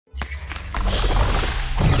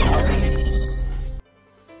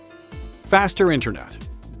faster internet,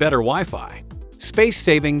 better Wi-Fi,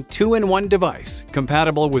 space-saving 2-in-1 device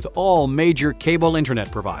compatible with all major cable internet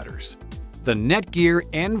providers. The NETGEAR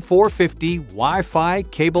N450 Wi-Fi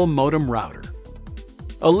Cable Modem Router.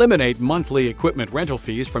 Eliminate monthly equipment rental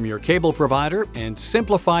fees from your cable provider and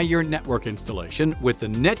simplify your network installation with the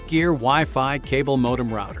NETGEAR Wi-Fi Cable Modem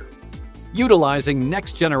Router. Utilizing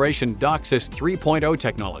next-generation DOCSIS 3.0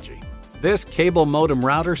 technology, this cable modem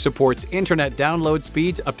router supports internet download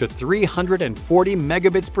speeds up to 340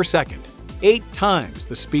 megabits per second, 8 times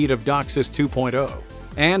the speed of DOCSIS 2.0.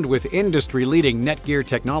 And with industry-leading NETGEAR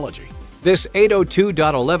technology, this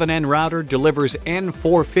 802.11n router delivers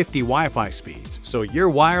N450 Wi-Fi speeds, so your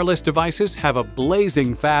wireless devices have a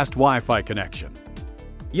blazing fast Wi-Fi connection.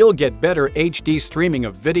 You'll get better HD streaming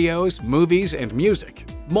of videos, movies, and music,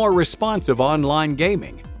 more responsive online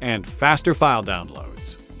gaming, and faster file downloads.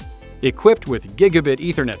 Equipped with gigabit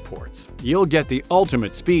Ethernet ports, you'll get the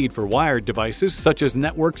ultimate speed for wired devices such as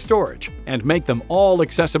network storage and make them all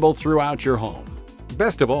accessible throughout your home.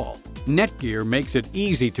 Best of all, NETGEAR makes it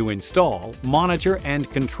easy to install, monitor, and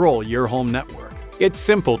control your home network. It's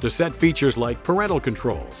simple to set features like parental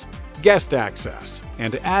controls, guest access,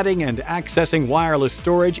 and adding and accessing wireless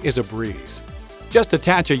storage is a breeze. Just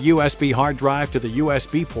attach a USB hard drive to the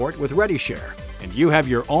USB port with ReadyShare, and you have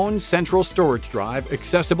your own central storage drive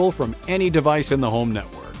accessible from any device in the home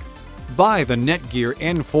network. Buy the NETGEAR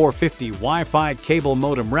N450 Wi-Fi Cable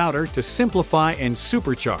Modem Router to simplify and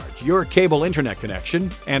supercharge your cable internet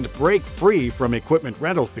connection and break free from equipment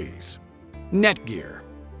rental fees. NETGEAR.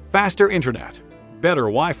 Faster internet, better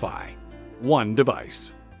Wi-Fi, one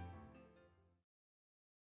device.